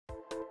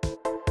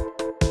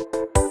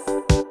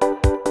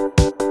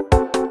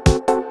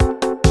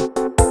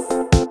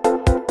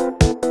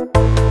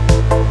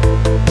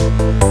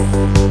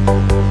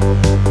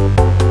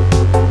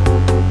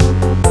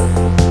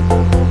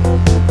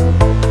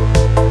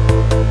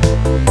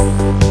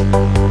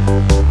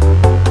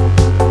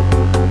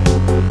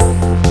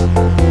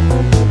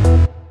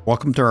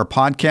Welcome to our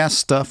podcast,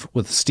 Stuff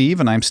with Steve,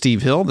 and I'm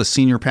Steve Hill, the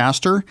senior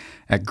pastor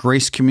at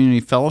Grace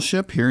Community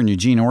Fellowship here in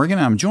Eugene, Oregon.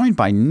 I'm joined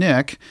by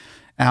Nick,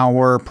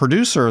 our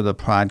producer of the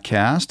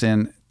podcast.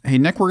 And hey,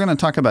 Nick, we're going to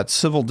talk about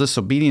civil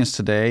disobedience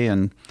today.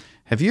 And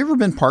have you ever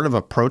been part of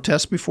a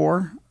protest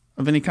before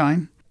of any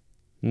kind?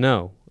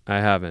 No, I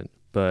haven't,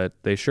 but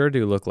they sure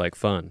do look like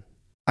fun.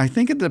 I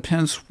think it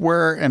depends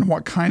where and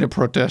what kind of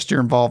protest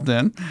you're involved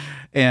in.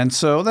 And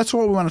so that's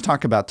what we want to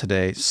talk about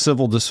today,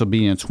 civil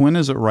disobedience. When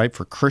is it right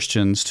for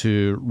Christians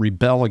to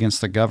rebel against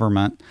the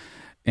government?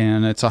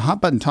 And it's a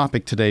hot-button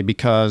topic today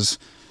because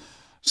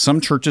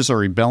some churches are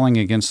rebelling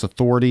against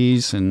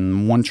authorities,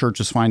 and one church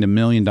is fined $1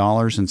 million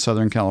in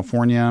Southern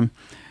California.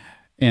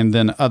 And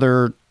then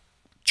other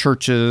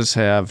churches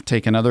have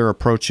taken other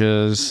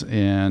approaches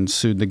and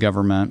sued the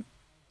government.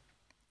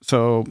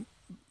 So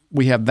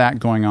we have that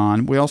going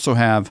on. We also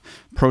have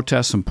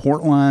protests in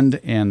Portland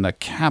and the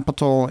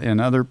Capitol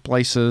and other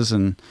places.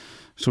 And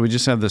so we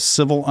just have this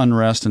civil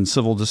unrest and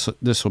civil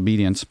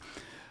disobedience.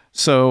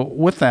 So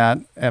with that,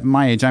 at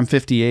my age, I'm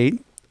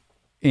 58,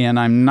 and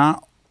I'm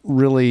not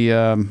really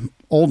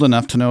old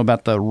enough to know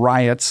about the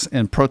riots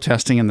and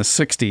protesting in the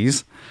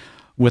 60s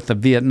with the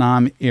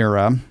Vietnam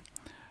era.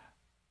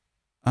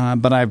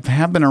 But I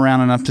have been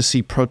around enough to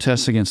see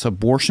protests against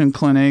abortion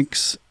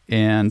clinics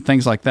and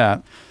things like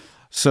that.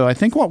 So I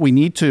think what we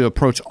need to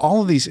approach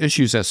all of these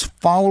issues as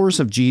followers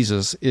of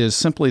Jesus is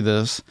simply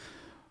this.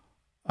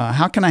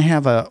 How can I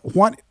have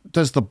what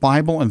does the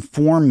Bible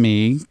inform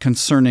me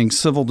concerning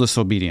civil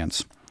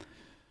disobedience?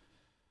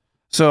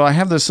 So I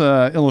have this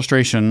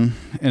illustration,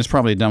 and it's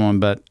probably a dumb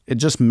one, but it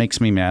just makes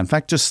me mad. In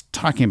fact, just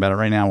talking about it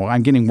right now,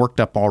 I'm getting worked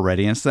up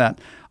already. And it's that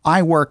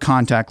I wear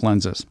contact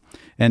lenses.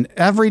 And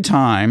every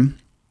time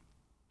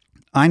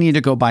I need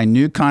to go buy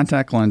new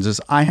contact lenses,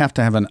 I have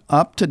to have an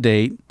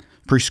up-to-date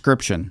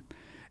prescription.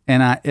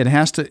 And I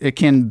have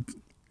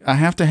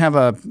to have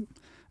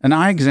an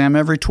eye exam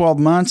every 12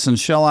 months and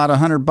shell out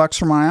 $100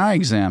 for my eye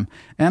exam.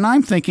 And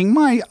I'm thinking,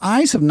 my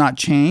eyes have not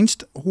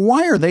changed.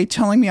 Why are they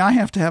telling me I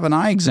have to have an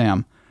eye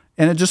exam?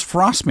 And it just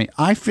frosts me.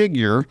 I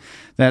figure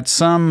that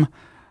some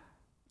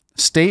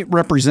state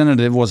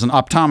representative was an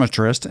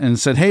optometrist and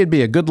said, hey, it'd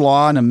be a good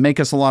law and it'd make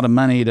us a lot of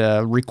money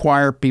to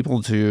require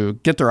people to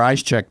get their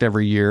eyes checked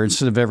every year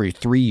instead of every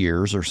 3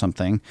 years or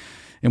something.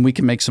 And we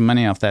can make some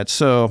money off that.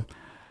 So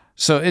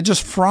it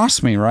just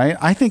frosts me, right?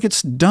 I think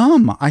it's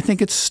dumb. I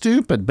think it's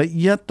stupid. But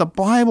yet the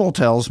Bible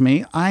tells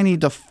me I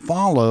need to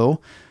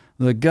follow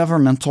the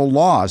governmental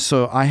laws.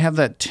 So I have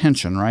that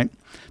tension, right?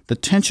 The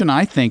tension,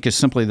 I think, is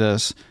simply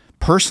this.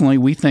 Personally,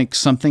 we think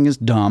something is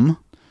dumb,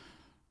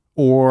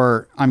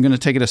 or I'm going to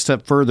take it a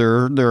step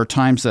further. There are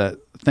times that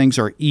things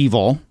are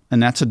evil,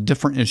 and that's a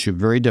different issue,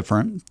 very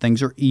different.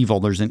 Things are evil.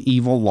 There's an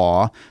evil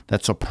law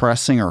that's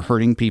oppressing or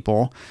hurting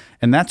people,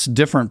 and that's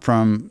different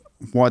from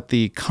what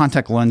the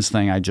contact lens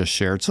thing I just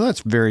shared. So that's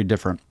very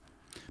different.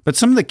 But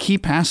some of the key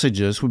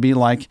passages would be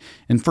like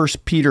in 1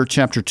 Peter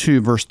chapter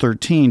 2, verse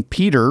 13,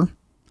 Peter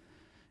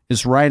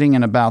is writing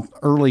in about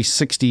early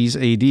 60s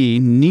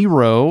AD.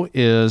 Nero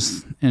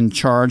is in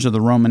charge of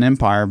the Roman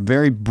Empire,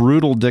 very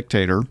brutal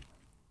dictator.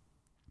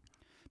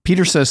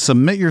 Peter says,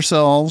 submit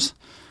yourselves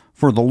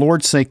for the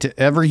Lord's sake to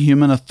every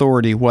human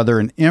authority, whether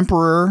an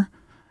emperor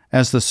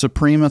as the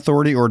supreme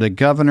authority or to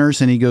governors,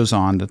 and he goes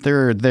on, that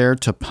they're there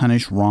to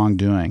punish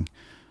wrongdoing.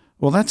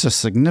 Well, that's a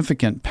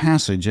significant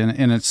passage,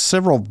 and it's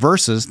several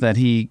verses that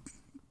he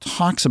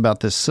talks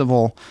about this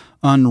civil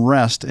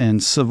unrest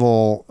and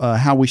civil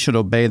how we should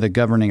obey the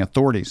governing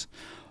authorities.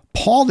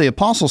 Paul the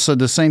apostle said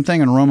the same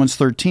thing in Romans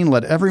 13,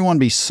 let everyone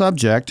be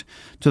subject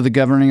to the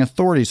governing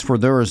authorities, for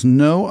there is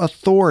no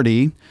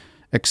authority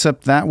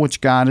except that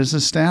which God has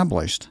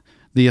established.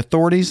 The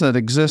authorities that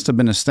exist have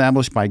been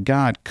established by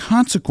God.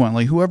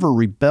 Consequently, whoever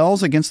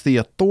rebels against the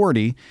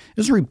authority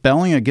is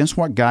rebelling against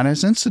what God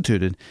has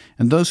instituted,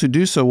 and those who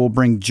do so will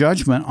bring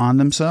judgment on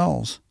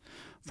themselves.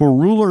 For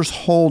rulers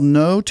hold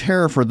no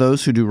terror for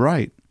those who do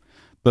right,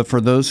 but for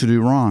those who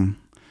do wrong.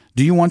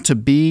 Do you want to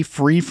be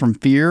free from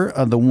fear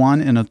of the one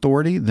in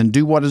authority? Then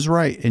do what is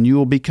right, and you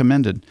will be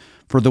commended.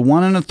 For the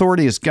one in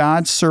authority is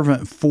God's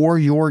servant for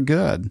your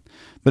good.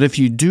 But if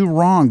you do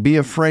wrong, be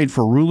afraid,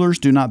 for rulers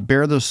do not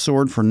bear the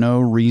sword for no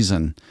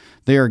reason.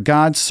 They are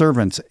God's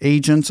servants,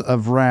 agents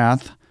of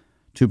wrath,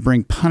 to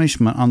bring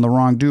punishment on the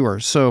wrongdoer.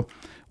 So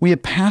we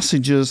have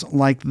passages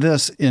like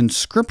this in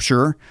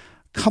Scripture,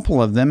 a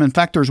couple of them. In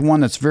fact, there's one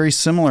that's very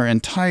similar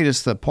in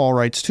Titus that Paul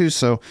writes too.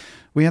 So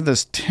we have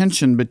this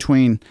tension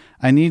between,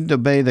 I need to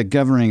obey the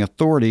governing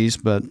authorities,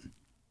 but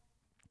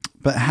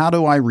how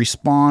do I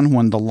respond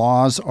when the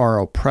laws are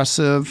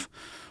oppressive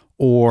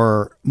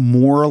or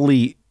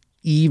morally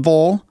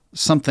evil,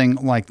 something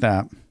like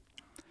that?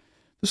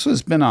 This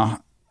has been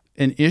an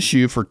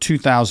issue for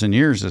 2,000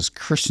 years as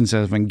Christians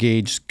have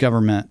engaged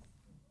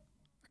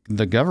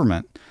the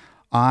government.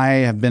 I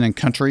have been in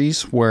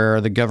countries where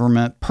the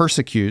government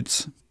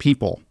persecutes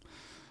people,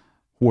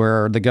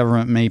 where the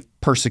government may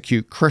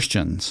persecute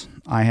Christians.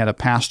 I had a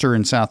pastor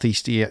in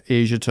Southeast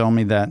Asia tell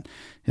me that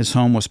his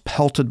home was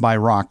pelted by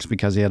rocks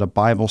because he had a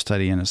Bible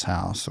study in his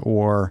house,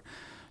 or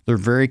They're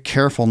very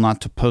careful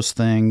not to post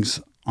things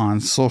on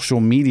social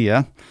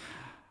media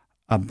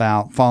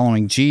about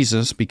following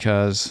Jesus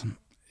because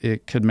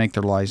it could make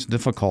their lives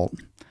difficult.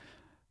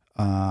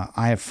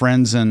 I have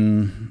friends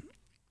in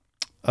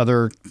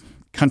other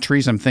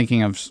countries, I'm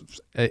thinking of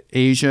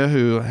Asia,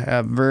 who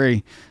have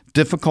very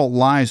difficult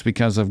lives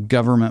because of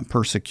government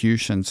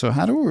persecution. So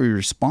how do we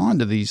respond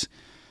to these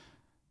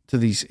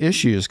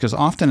issues? Because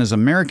often as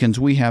Americans,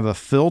 we have a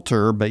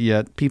filter, but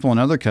yet people in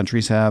other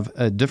countries have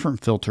a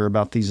different filter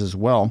about these as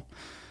well.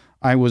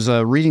 I was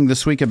reading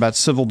this week about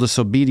civil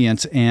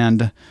disobedience,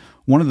 and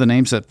one of the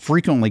names that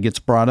frequently gets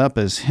brought up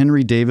is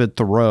Henry David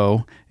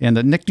Thoreau.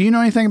 And Nick, do you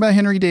know anything about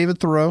Henry David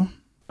Thoreau?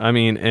 I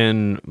mean,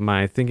 in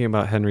my thinking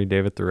about Henry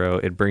David Thoreau,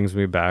 it brings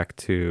me back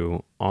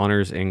to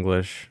honors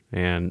English,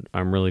 and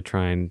I'm really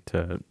trying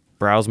to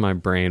browse my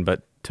brain,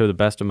 but to the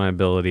best of my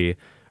ability,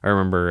 I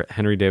remember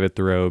Henry David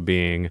Thoreau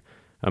being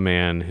a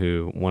man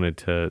who wanted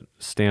to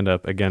stand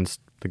up against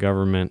the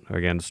government,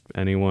 against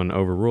anyone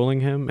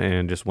overruling him,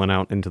 and just went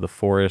out into the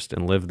forest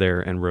and lived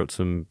there and wrote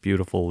some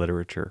beautiful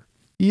literature.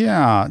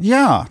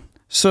 Yeah.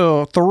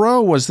 So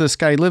Thoreau was this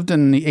guy, lived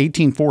in the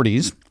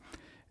 1840s,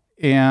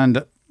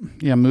 and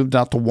moved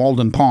out to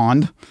Walden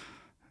Pond.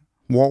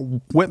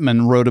 Walt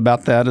Whitman wrote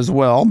about that as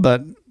well,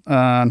 but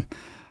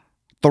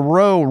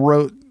Thoreau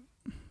wrote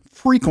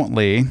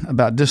frequently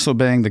about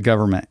disobeying the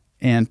government.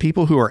 And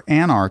people who are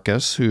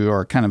anarchists, who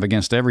are kind of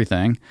against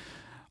everything,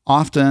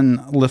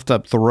 often lift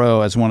up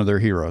Thoreau as one of their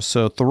heroes.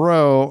 So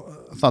Thoreau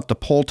thought the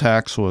poll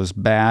tax was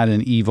bad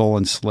and evil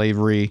and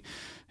slavery.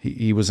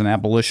 He was an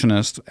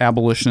abolitionist.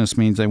 Abolitionist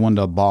means they wanted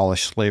to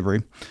abolish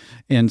slavery.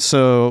 And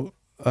so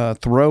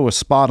Thoreau was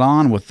spot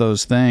on with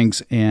those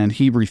things, and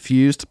he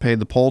refused to pay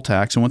the poll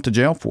tax and went to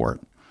jail for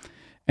it.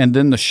 And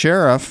then the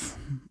sheriff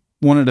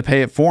wanted to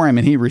pay it for him,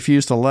 and he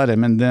refused to let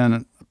him. And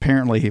then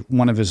apparently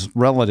one of his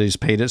relatives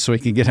paid it so he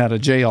could get out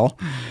of jail,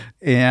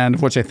 and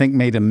which I think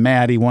made him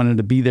mad. He wanted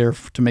to be there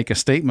to make a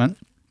statement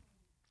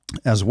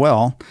as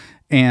well.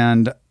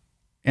 And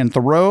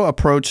Thoreau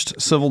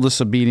approached civil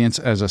disobedience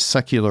as a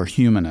secular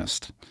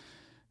humanist,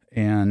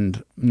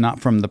 and not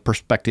from the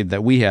perspective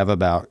that we have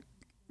about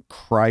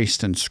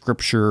Christ and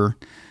Scripture.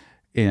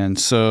 And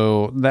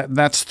so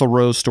that's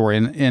Thoreau's story,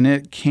 and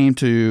it came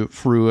to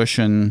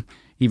fruition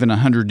even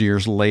 100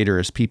 years later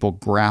as people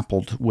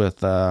grappled with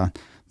the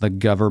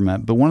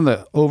government. But one of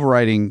the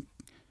overriding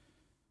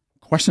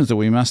questions that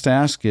we must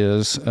ask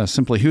is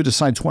simply, who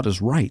decides what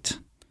is right?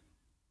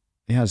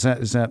 Yeah, is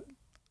that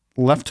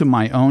left to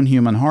my own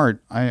human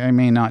heart? I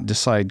may not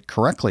decide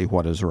correctly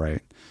what is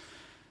right.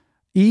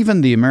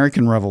 Even the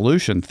American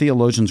Revolution,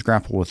 theologians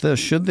grapple with this.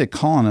 Should the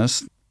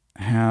colonists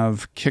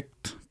have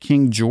kicked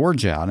King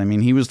George out? I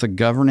mean, he was the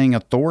governing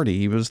authority.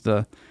 He was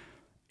the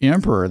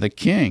emperor, the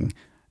king,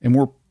 and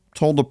we're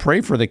told to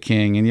pray for the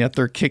king, and yet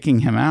they're kicking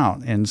him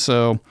out. And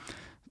so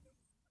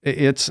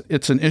it's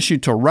an issue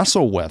to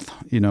wrestle with.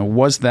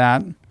 Was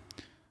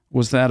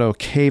that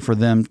okay for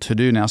them to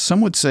do? Now,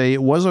 some would say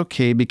it was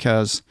okay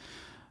because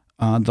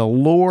the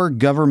lower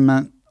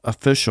government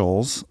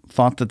officials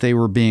thought that they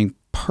were being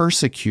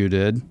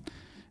persecuted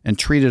and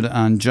treated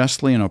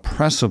unjustly and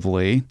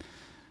oppressively.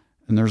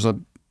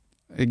 And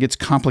it gets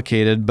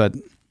complicated, but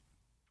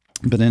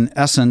in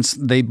essence,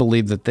 they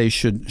believed that they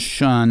should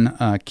shun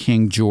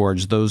King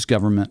George, those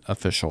government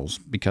officials,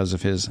 because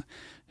of his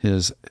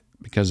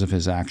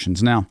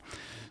actions. Now,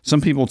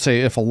 some people would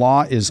say if a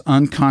law is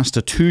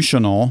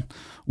unconstitutional,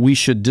 we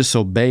should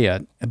disobey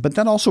it. But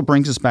that also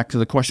brings us back to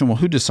the question, well,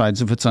 who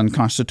decides if it's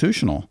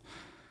unconstitutional?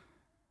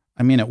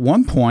 I mean, at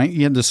one point,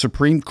 you had the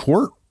Supreme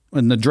Court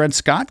in the Dred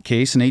Scott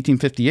case in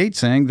 1858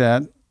 saying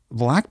that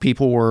black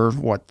people were,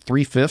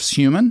 3/5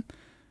 human?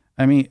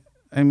 I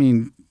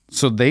mean,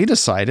 so they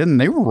decided,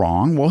 and they were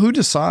wrong. Well, who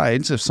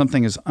decides if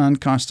something is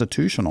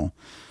unconstitutional?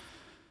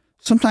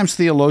 Sometimes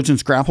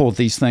theologians grapple with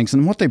these things,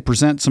 and what they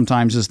present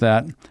sometimes is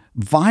that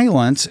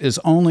violence is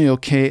only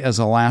okay as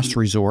a last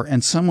resort,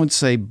 and some would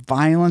say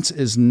violence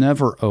is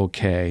never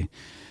okay.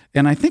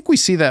 And I think we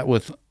see that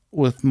with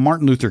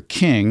Martin Luther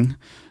King,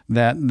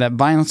 that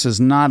violence is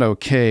not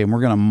okay, and we're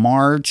going to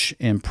march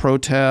and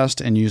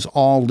protest and use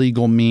all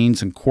legal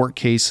means and court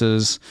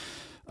cases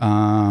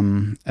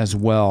as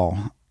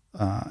well,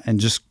 and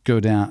just go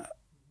down,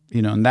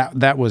 and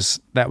that was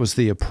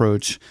the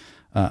approach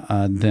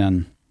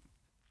then.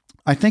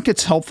 I think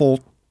it's helpful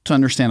to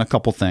understand a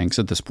couple things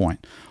at this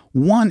point.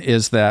 One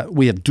is that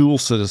we have dual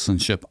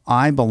citizenship.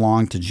 I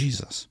belong to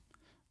Jesus,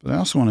 but I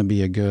also want to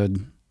be a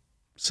good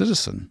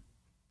citizen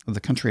of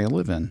the country I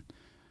live in,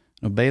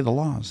 obey the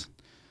laws.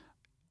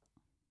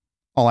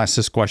 I'll ask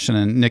this question,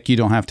 and Nick, you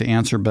don't have to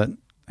answer, but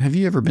have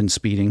you ever been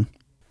speeding?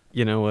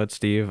 You know what,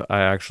 Steve? I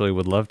actually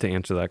would love to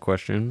answer that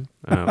question.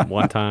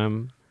 One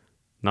time,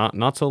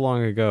 not so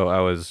long ago,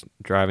 I was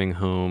driving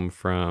home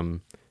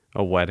from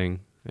a wedding,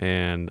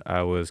 and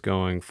I was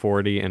going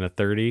 40 and a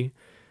 30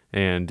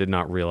 and did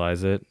not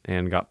realize it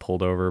and got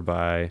pulled over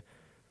by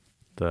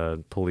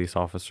the police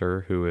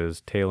officer who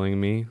was tailing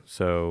me,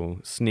 so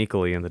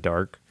sneakily in the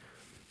dark.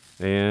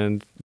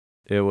 And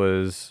it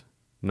was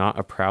not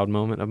a proud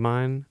moment of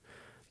mine,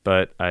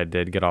 but I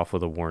did get off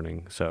with a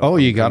warning. So Oh,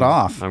 you got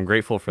off. I'm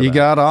grateful for that. You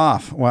got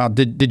off. Wow.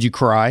 Did you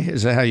cry?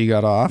 Is that how you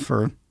got off?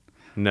 Or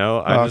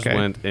No, I just Okay.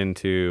 went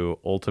into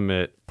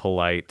ultimate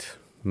polite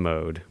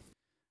mode.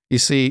 you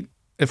see,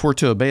 if we're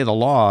to obey the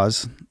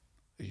laws,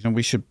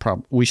 we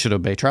should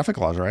obey traffic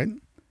laws, right?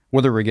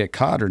 Whether we get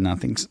caught or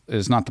nothing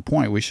is not the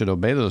point. We should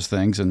obey those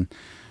things. And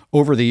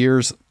over the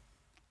years,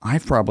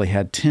 I've probably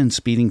had 10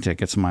 speeding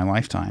tickets in my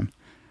lifetime,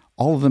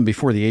 all of them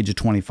before the age of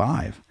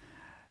 25.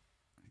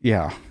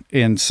 Yeah.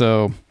 And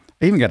so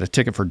I even got a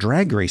ticket for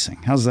drag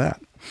racing. How's that?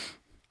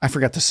 I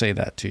forgot to say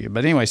that to you.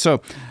 But anyway,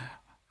 so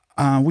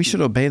we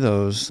should obey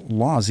those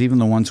laws, even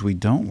the ones we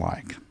don't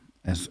like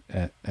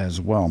as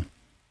well.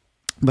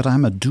 But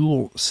I'm a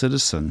dual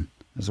citizen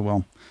as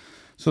well.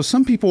 So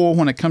some people,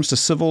 when it comes to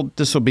civil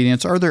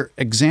disobedience, are there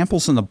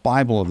examples in the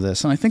Bible of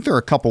this? And I think there are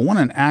a couple. One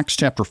in Acts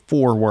chapter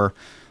 4 where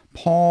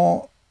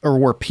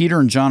where Peter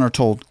and John are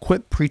told,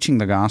 quit preaching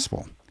the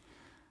gospel.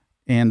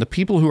 And the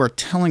people who are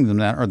telling them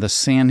that are the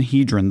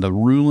Sanhedrin, the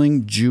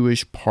ruling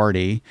Jewish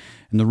party.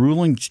 And the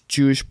ruling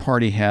Jewish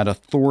party had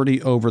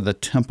authority over the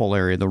temple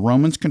area. The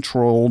Romans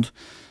controlled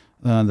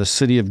the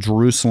city of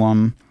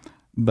Jerusalem,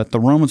 but the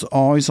Romans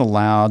always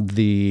allowed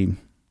the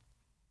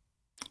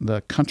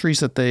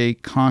countries that they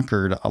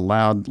conquered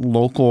allowed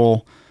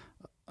local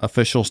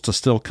officials to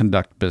still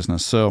conduct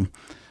business. So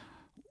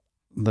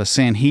the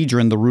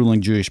Sanhedrin, the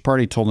ruling Jewish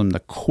party, told them to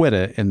quit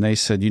it, and they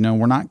said,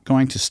 we're not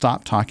going to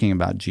stop talking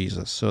about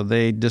Jesus. So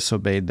they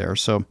disobeyed there.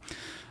 So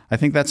I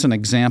think that's an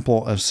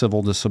example of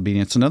civil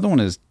disobedience. Another one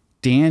is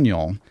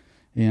Daniel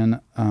in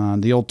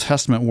the Old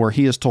Testament, where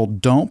he is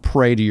told, don't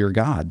pray to your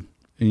God.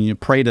 And you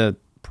pray to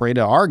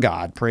our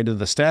God, pray to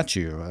the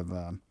statue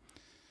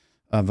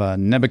of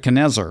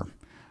Nebuchadnezzar.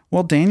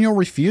 Well, Daniel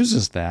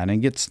refuses that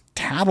and gets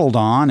tattled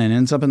on and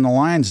ends up in the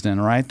lion's den,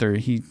 right? There,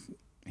 he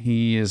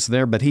is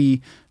there, but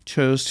he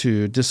chose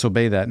to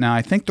disobey that. Now,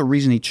 I think the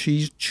reason he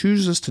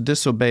chooses to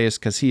disobey is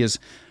because he is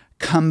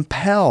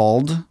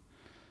compelled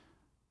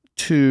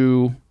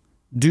to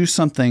do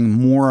something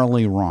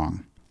morally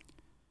wrong.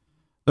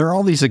 There are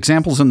all these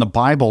examples in the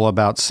Bible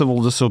about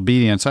civil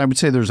disobedience. I would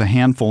say there's a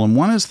handful, and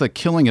one is the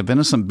killing of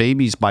innocent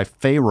babies by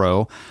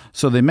Pharaoh.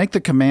 So they make the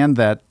command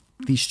that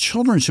these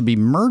children should be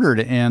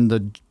murdered, and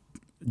the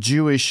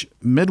Jewish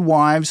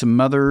midwives and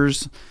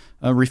mothers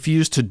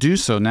refuse to do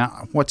so.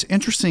 Now, what's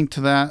interesting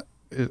to that,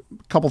 a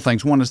couple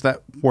things. One is that's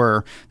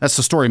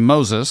the story of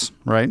Moses,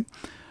 right?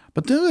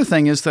 But the other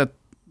thing is that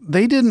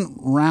they didn't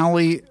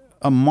rally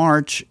a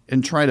march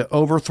and try to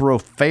overthrow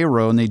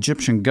Pharaoh and the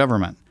Egyptian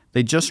government.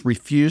 They just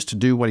refused to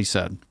do what he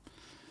said,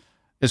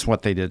 is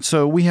what they did.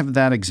 So we have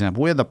that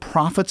example. We have the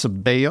prophets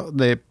of Baal,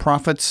 the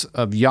prophets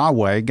of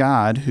Yahweh,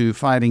 God, who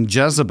fighting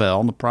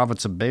Jezebel, the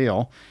prophets of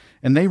Baal,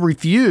 and they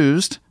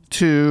refused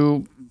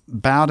to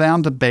bow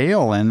down to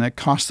Baal, and it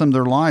cost them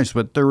their lives.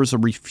 But there was a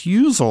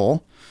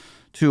refusal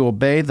to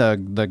obey the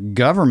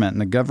government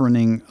and the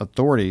governing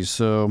authorities.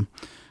 So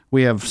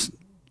we have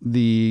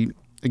the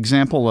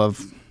example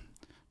of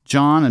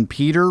John and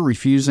Peter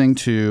refusing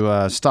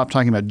to stop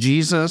talking about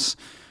Jesus.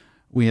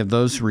 We have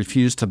those who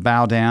refuse to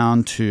bow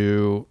down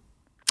to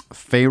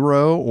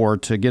Pharaoh or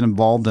to get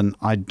involved in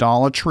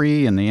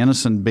idolatry and the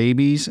innocent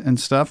babies and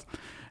stuff.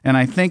 And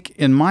I think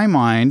in my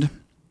mind,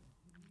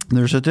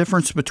 there's a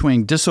difference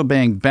between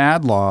disobeying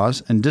bad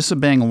laws and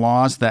disobeying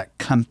laws that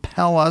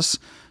compel us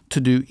to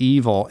do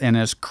evil. And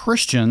as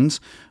Christians,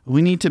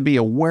 we need to be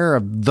aware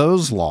of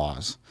those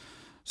laws.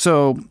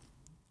 So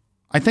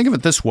I think of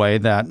it this way,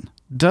 that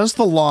does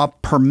the law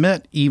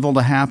permit evil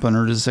to happen,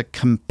 or does it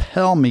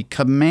compel me,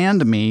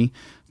 command me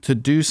to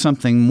do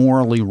something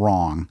morally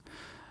wrong?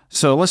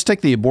 So let's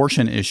take the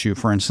abortion issue,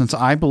 for instance.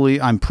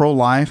 I'm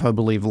pro-life. I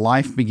believe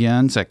life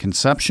begins at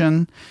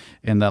conception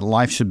and that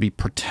life should be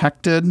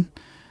protected,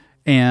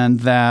 and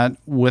that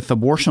with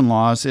abortion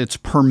laws, it's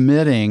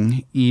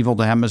permitting evil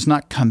to happen. It's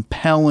not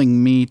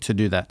compelling me to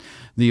do that.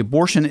 The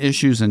abortion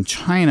issues in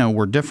China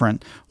were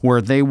different,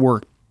 where they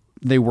were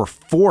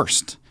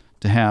forced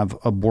to have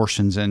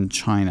abortions in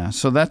China.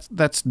 So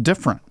that's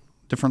different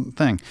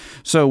thing.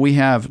 So we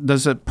have,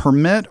 does it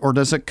permit or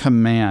does it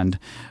command?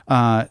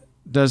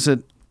 Does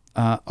it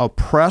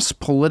oppress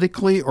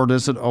politically, or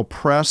does it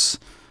oppress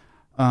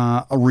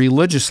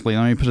religiously?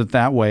 Let me put it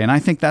that way. And I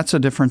think that's a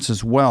difference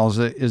as well.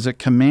 Is it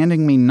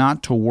commanding me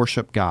not to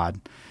worship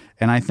God?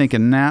 And I think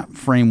in that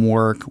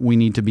framework, we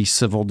need to be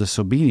civil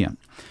disobedient.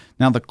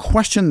 Now, the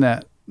question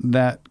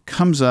that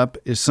comes up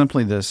is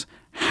simply this: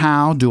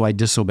 how do I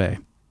disobey?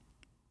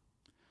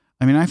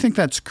 I mean, I think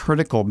that's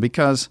critical,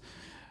 because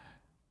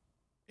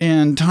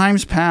in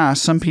times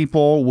past, some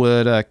people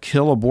would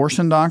kill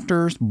abortion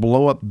doctors,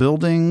 blow up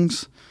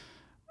buildings.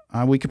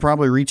 We could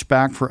probably reach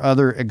back for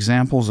other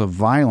examples of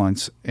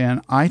violence.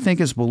 And I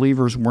think as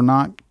believers, we're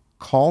not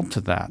called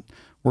to that.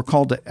 We're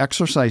called to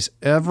exercise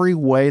every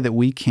way that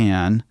we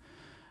can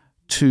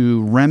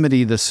to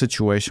remedy the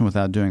situation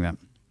without doing that.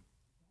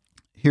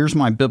 Here's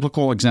my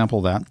biblical example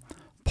of that.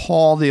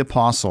 Paul the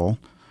Apostle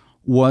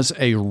was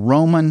a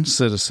Roman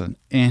citizen,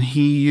 and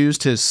he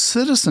used his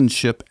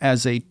citizenship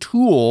as a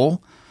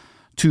tool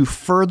to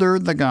further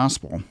the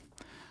gospel.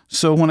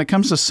 So when it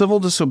comes to civil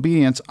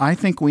disobedience, I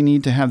think we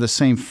need to have the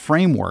same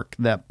framework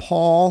that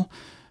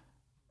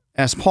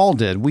as Paul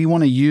did. We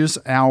want to use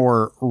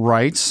our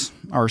rights,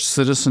 our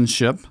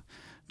citizenship,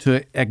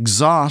 to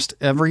exhaust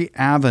every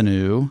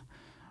avenue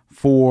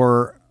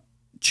for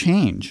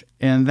change.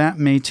 And that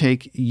may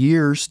take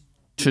years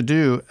to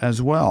do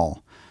as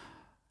well.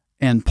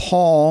 And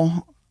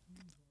Paul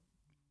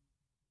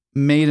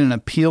made an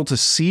appeal to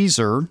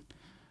Caesar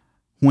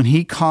when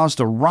he caused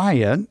a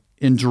riot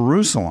in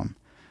Jerusalem.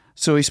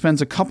 So he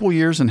spends a couple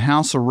years in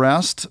house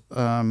arrest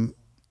in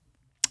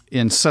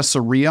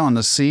Caesarea on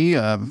the sea,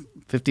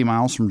 50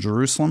 miles from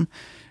Jerusalem.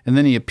 And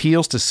then he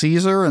appeals to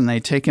Caesar, and they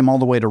take him all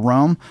the way to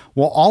Rome.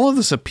 Well, all of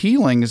this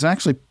appealing is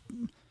actually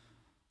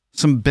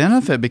some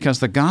benefit because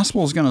the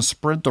gospel is going to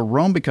spread to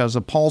Rome because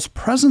of Paul's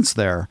presence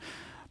there.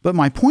 But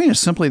my point is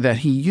simply that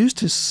he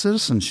used his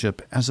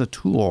citizenship as a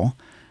tool,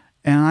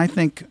 and I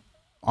think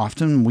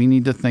often we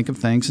need to think of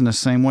things in the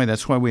same way.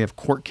 That's why we have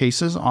court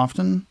cases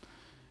often.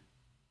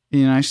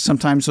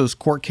 Sometimes those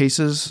court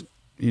cases,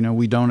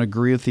 we don't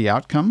agree with the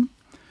outcome.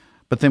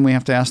 But then we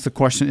have to ask the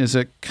question, is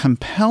it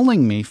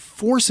compelling me,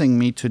 forcing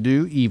me to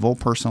do evil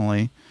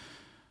personally,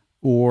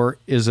 or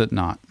is it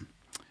not?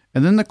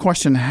 And then the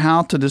question,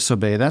 how to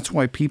disobey. That's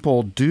why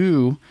people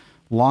do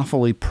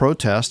lawfully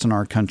protest in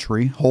our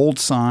country, hold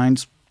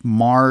signs,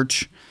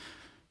 march,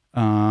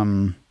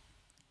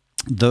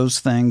 those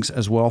things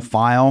as well,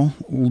 file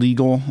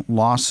legal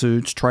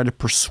lawsuits, try to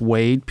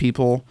persuade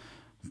people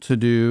to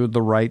do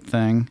the right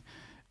thing.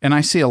 And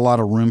I see a lot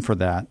of room for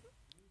that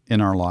in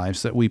our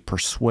lives, that we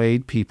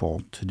persuade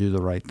people to do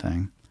the right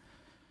thing.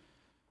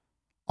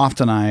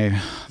 Often I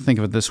think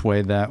of it this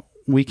way, that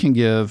we can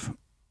give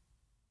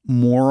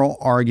moral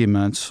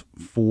arguments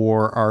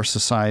for our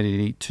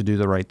society to do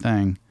the right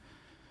thing,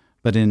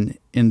 but in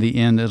the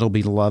end, it'll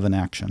be love in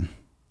action.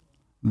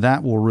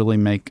 That will really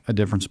make a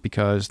difference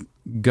because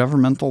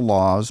governmental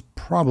laws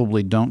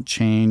probably don't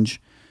change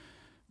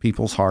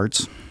people's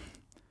hearts,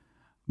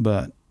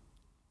 but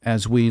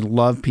as we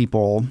love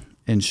people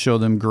and show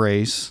them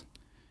grace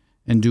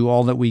and do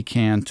all that we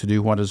can to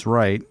do what is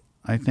right,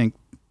 I think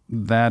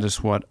that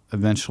is what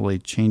eventually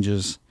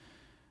changes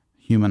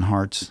human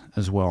hearts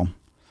as well.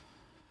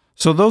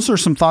 So those are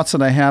some thoughts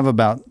that I have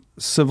about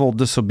civil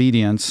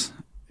disobedience,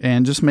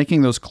 and just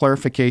making those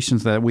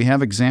clarifications that we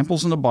have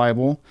examples in the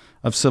Bible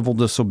of civil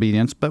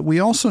disobedience, but we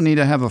also need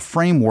to have a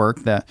framework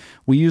that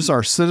we use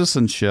our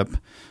citizenship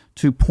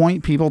to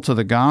point people to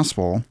the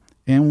gospel,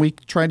 and we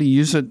try to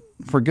use it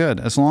for good.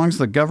 As long as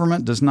the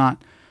government does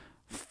not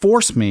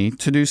force me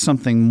to do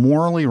something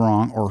morally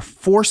wrong or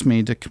force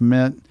me to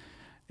commit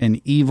an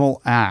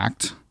evil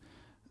act,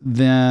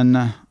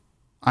 then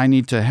I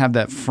need to have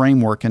that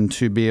framework and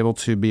to be able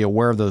to be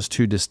aware of those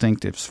two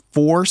distinctives.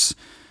 Force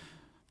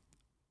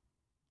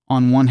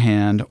on one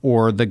hand,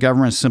 or the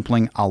government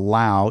simply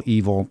allow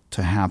evil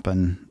to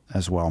happen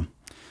as well.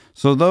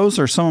 So those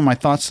are some of my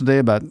thoughts today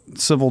about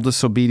civil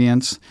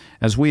disobedience.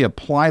 As we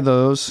apply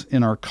those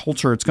in our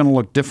culture, it's going to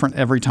look different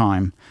every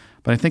time.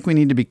 But I think we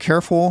need to be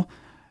careful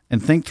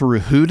and think through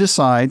who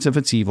decides if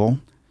it's evil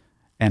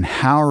and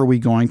how are we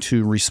going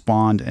to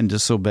respond and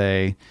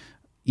disobey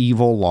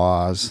evil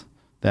laws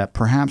that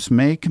perhaps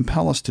may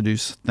compel us to do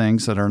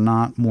things that are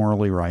not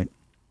morally right.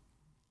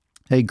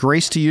 Hey,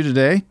 grace to you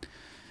today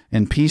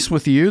and peace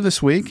with you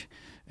this week.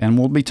 And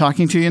we'll be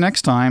talking to you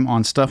next time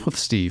on Stuff with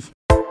Steve.